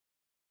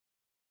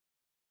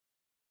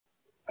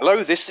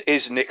Hello, this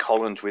is Nick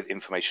Holland with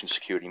Information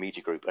Security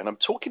Media Group, and I'm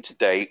talking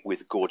today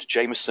with Gord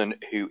Jameson,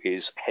 who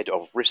is Head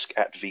of Risk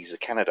at Visa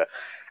Canada,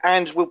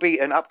 and will be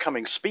an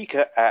upcoming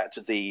speaker at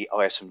the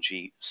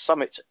ISMG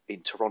Summit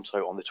in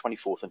Toronto on the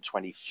 24th and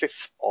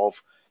 25th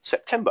of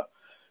September.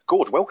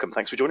 Gord, welcome.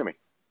 Thanks for joining me.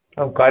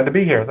 I'm glad to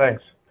be here.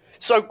 Thanks.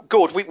 So,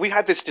 Gord, we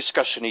had this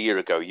discussion a year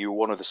ago. You were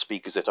one of the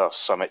speakers at our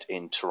summit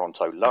in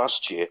Toronto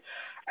last year,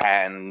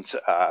 and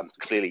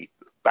clearly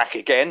back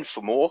again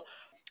for more.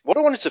 What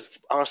I wanted to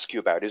ask you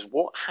about is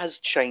what has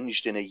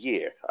changed in a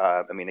year?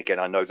 Again,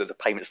 I know that the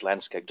payments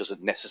landscape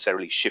doesn't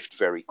necessarily shift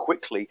very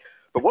quickly,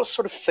 but what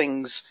sort of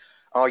things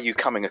are you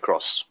coming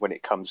across when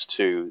it comes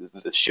to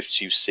the shifts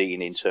you've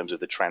seen in terms of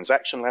the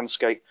transaction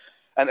landscape?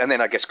 And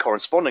then I guess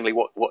correspondingly,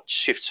 what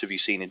shifts have you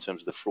seen in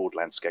terms of the fraud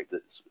landscape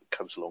that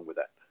comes along with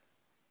that?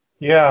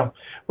 Yeah,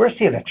 we're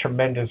seeing a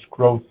tremendous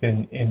growth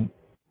in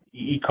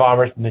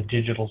e-commerce in the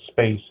digital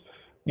space.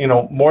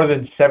 More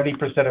than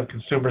 70% of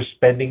consumer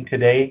spending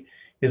today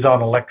is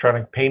on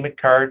electronic payment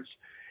cards,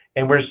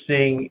 and we're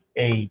seeing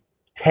a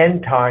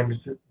 10 times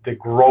the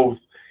growth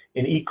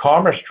in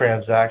e-commerce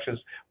transactions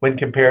when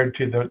compared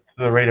to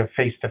the rate of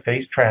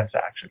face-to-face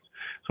transactions.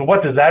 So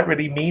what does that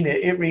really mean?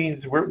 It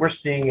means we're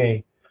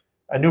seeing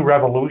a new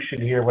revolution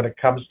here when it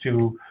comes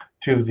to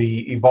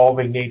the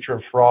evolving nature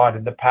of fraud.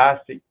 In the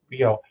past,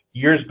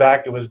 years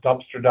back, it was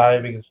dumpster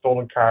diving and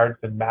stolen cards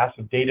and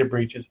massive data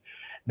breaches.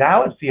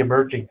 Now it's the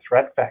emerging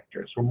threat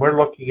vectors. When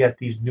we're looking at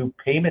these new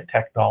payment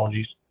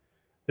technologies,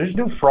 there's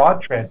new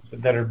fraud trends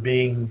that are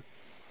being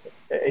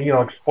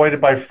exploited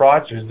by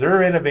fraudsters.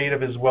 They're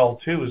innovative as well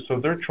too. So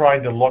they're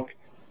trying to look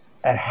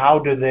at how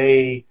do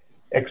they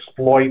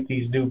exploit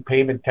these new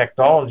payment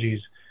technologies.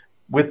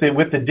 With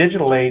the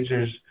digital age,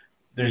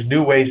 there's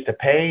new ways to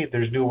pay,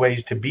 there's new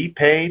ways to be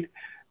paid,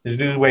 there's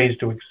new ways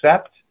to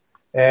accept.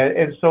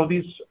 And so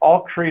these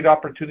all create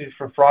opportunities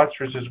for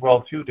fraudsters as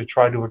well too to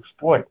try to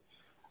exploit.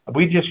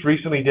 We just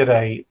recently did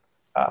a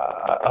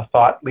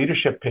thought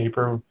leadership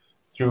paper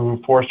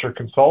through Forrester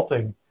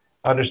Consulting,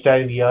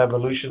 understanding the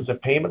evolutions of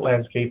payment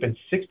landscape, and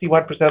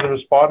 61% of the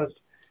respondents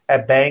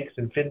at banks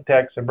and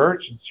fintechs and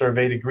merchants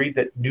surveyed agreed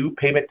that new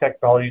payment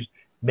technologies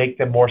make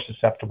them more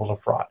susceptible to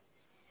fraud.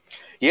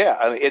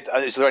 Yeah,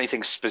 is there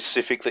anything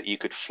specific that you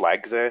could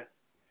flag there?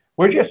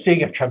 We're just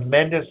seeing a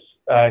tremendous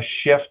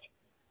shift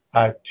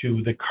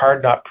to the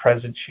card not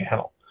present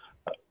channel.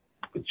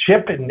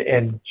 Chip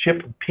and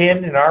chip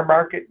PIN in our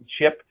market, and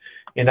chip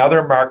in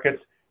other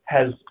markets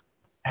has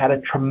had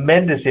a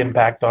tremendous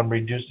impact on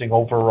reducing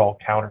overall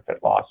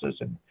counterfeit losses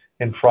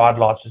and fraud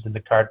losses in the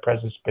card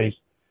present space,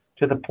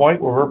 to the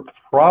point where we're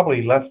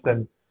probably less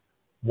than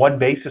 1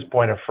 basis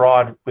point of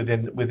fraud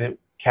within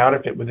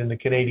counterfeit within the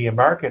Canadian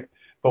market.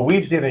 But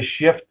we've seen a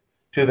shift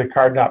to the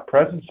card not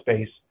present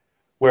space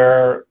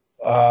where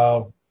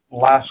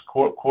last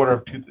quarter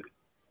of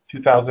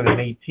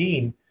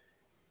 2018,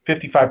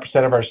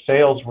 55% of our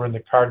sales were in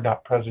the card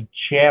not present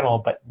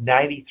channel, but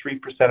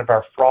 93% of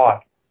our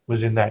fraud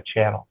was in that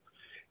channel.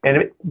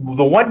 And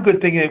the one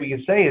good thing that we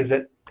can say is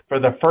that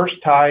for the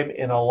first time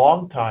in a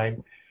long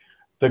time,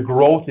 the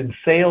growth in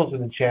sales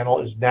in the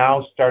channel is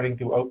now starting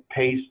to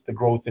outpace the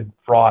growth in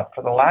fraud.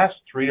 For the last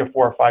 3 or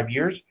 4 or 5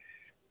 years,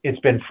 it's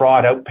been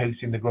fraud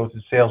outpacing the growth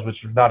in sales,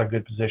 which is not a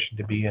good position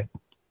to be in.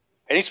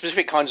 Any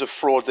specific kinds of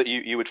fraud that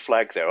you would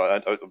flag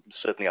there?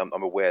 Certainly,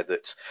 I'm aware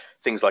that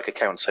things like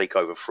account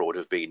takeover fraud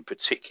have been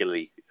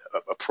particularly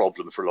a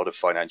problem for a lot of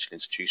financial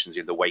institutions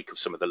in the wake of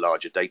some of the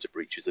larger data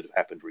breaches that have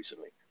happened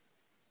recently.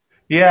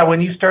 Yeah,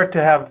 when you start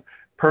to have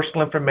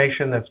personal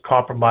information that's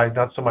compromised,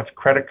 not so much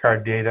credit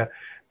card data,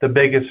 the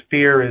biggest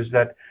fear is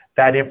that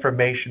that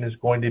information is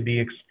going to be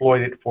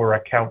exploited for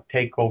account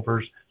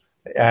takeovers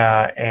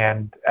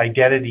and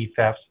identity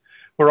thefts.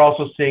 We're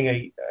also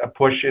seeing a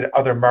push in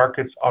other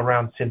markets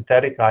around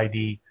synthetic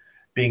ID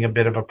being a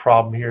bit of a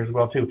problem here as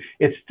well too.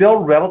 It's still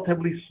a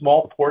relatively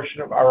small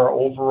portion of our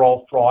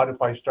overall fraud if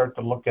I start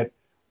to look at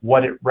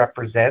what it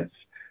represents,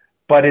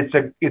 but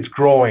it's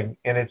growing,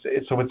 and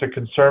it's a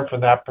concern from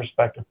that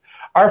perspective.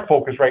 Our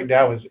focus right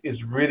now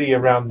is really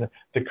around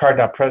the card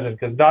not present,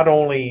 because not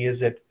only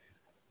is it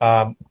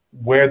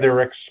where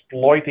they're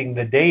exploiting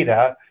the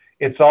data,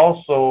 it's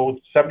also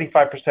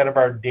 75% of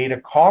our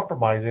data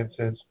compromise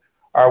incidents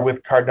are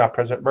with card not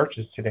present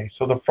merchants today.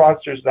 So the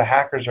fraudsters, the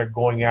hackers are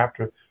going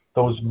after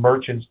those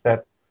merchants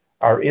that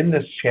are in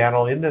this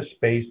channel, in this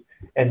space,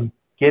 and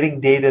getting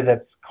data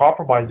that's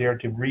compromised there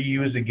to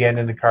reuse again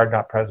in the card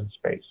not present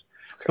space.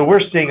 So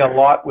we're seeing a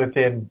lot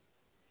within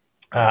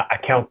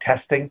account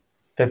testing.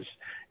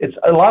 It's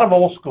a lot of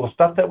old school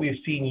stuff that we've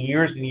seen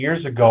years and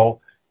years ago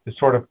is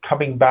sort of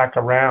coming back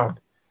around.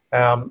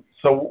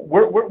 So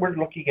we're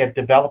looking at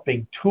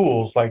developing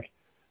tools like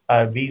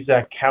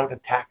Visa Account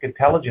Attack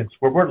Intelligence,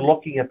 where we're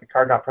looking at the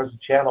card not present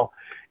channel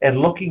and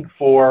looking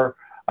for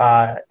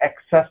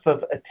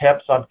excessive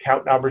attempts on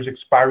count numbers,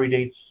 expiry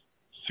dates,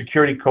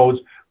 security codes,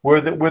 where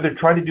they're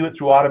trying to do it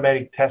through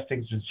automatic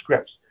testings and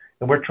scripts.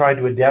 And we're trying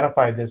to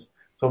identify this.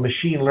 So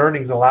machine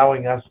learning is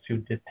allowing us to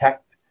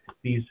detect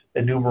these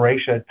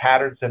enumeration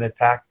patterns and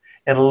attack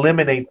and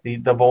eliminate the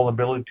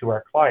vulnerability to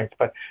our clients.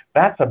 But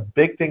that's a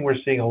big thing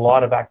we're seeing a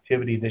lot of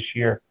activity this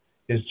year,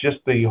 is just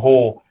the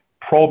whole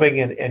probing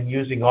and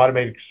using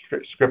automated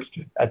scripts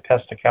to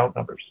attest account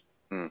numbers.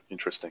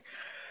 Interesting.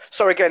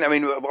 So again, I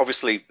mean,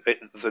 obviously,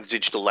 the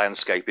digital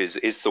landscape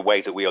is the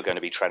way that we are going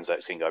to be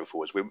transacting going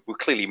forwards. We're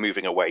clearly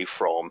moving away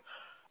from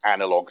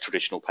analog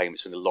traditional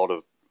payments in a lot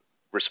of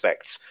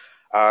respects.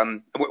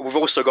 We've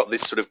also got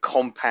this sort of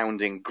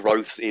compounding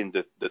growth in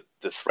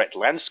the threat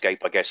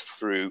landscape, I guess,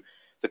 through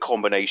the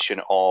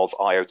combination of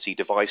IoT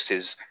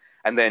devices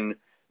and then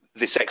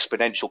this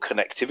exponential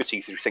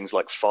connectivity through things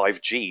like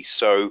 5G.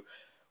 So,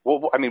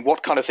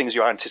 what kind of things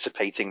you're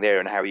anticipating there,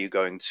 and how are you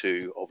going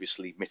to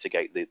obviously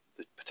mitigate the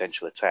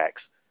potential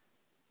attacks?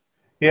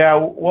 Yeah,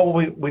 well,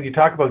 when you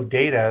talk about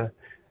data,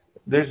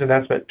 there's an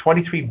estimate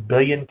 23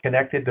 billion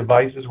connected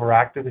devices were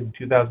active in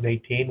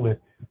 2018, with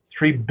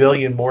 3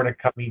 billion more to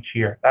come each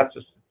year. That's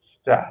a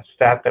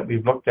stat that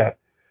we've looked at.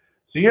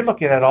 So you're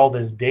looking at all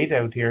this data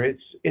out here.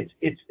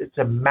 It's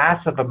a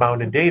massive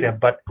amount of data,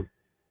 but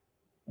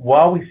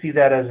while we see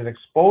that as an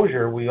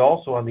exposure, we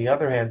also, on the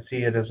other hand, see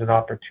it as an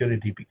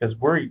opportunity, because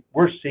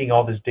we're seeing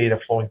all this data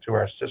flowing through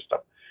our system.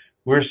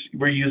 We're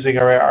using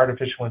our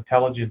artificial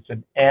intelligence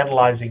and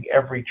analyzing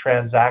every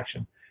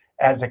transaction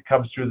as it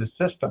comes through the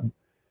system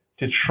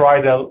to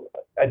try to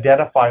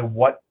identify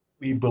what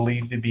we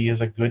believe to be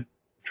as a good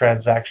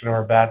transaction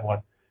or a bad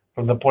one.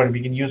 From the point of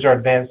view, we can use our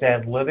advanced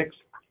analytics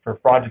for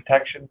fraud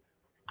detection,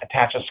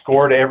 attach a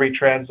score to every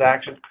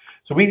transaction.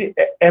 So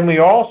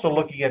we're also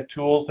looking at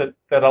tools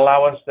that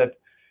allow us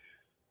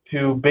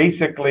to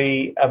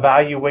basically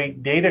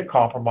evaluate data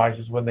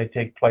compromises when they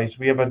take place.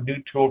 We have a new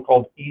tool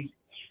called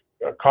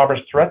Commerce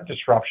Threat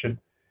Disruption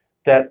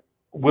that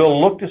will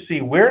look to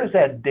see where is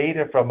that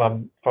data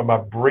from a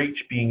breach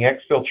being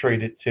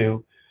exfiltrated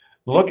to,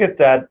 look at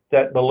that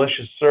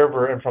malicious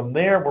server, and from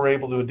there we're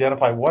able to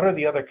identify what are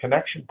the other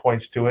connection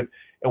points to it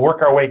and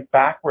work our way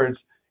backwards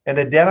and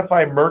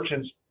identify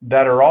merchants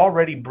that are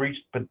already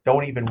breached but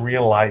don't even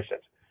realize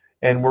it.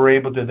 And we're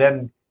able to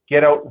then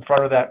get out in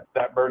front of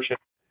that merchant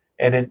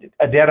and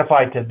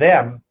identify to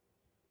them,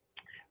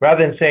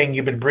 rather than saying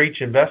you've been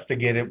breached,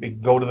 investigate it, we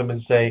can go to them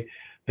and say,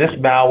 this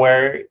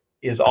malware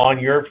is on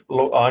your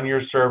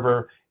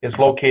server, is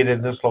located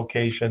in this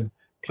location,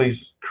 please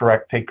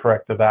take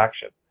corrective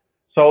action.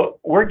 So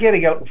we're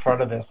getting out in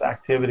front of this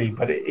activity,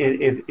 but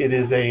it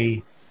is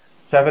a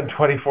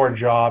 7/24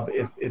 job.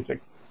 It's a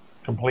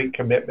complete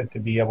commitment to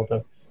be able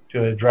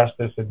to address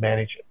this and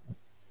manage it.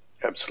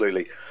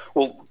 Absolutely.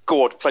 Well,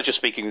 Gord, pleasure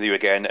speaking with you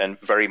again, and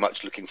very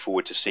much looking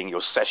forward to seeing your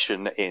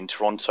session in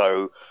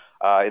Toronto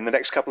in the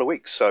next couple of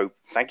weeks. So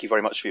thank you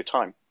very much for your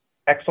time.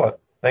 Excellent.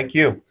 Thank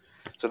you.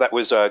 So that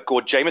was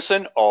Gord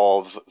Jamieson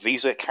of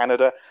Visa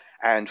Canada,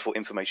 and for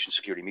Information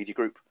Security Media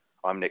Group,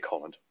 I'm Nick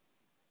Holland.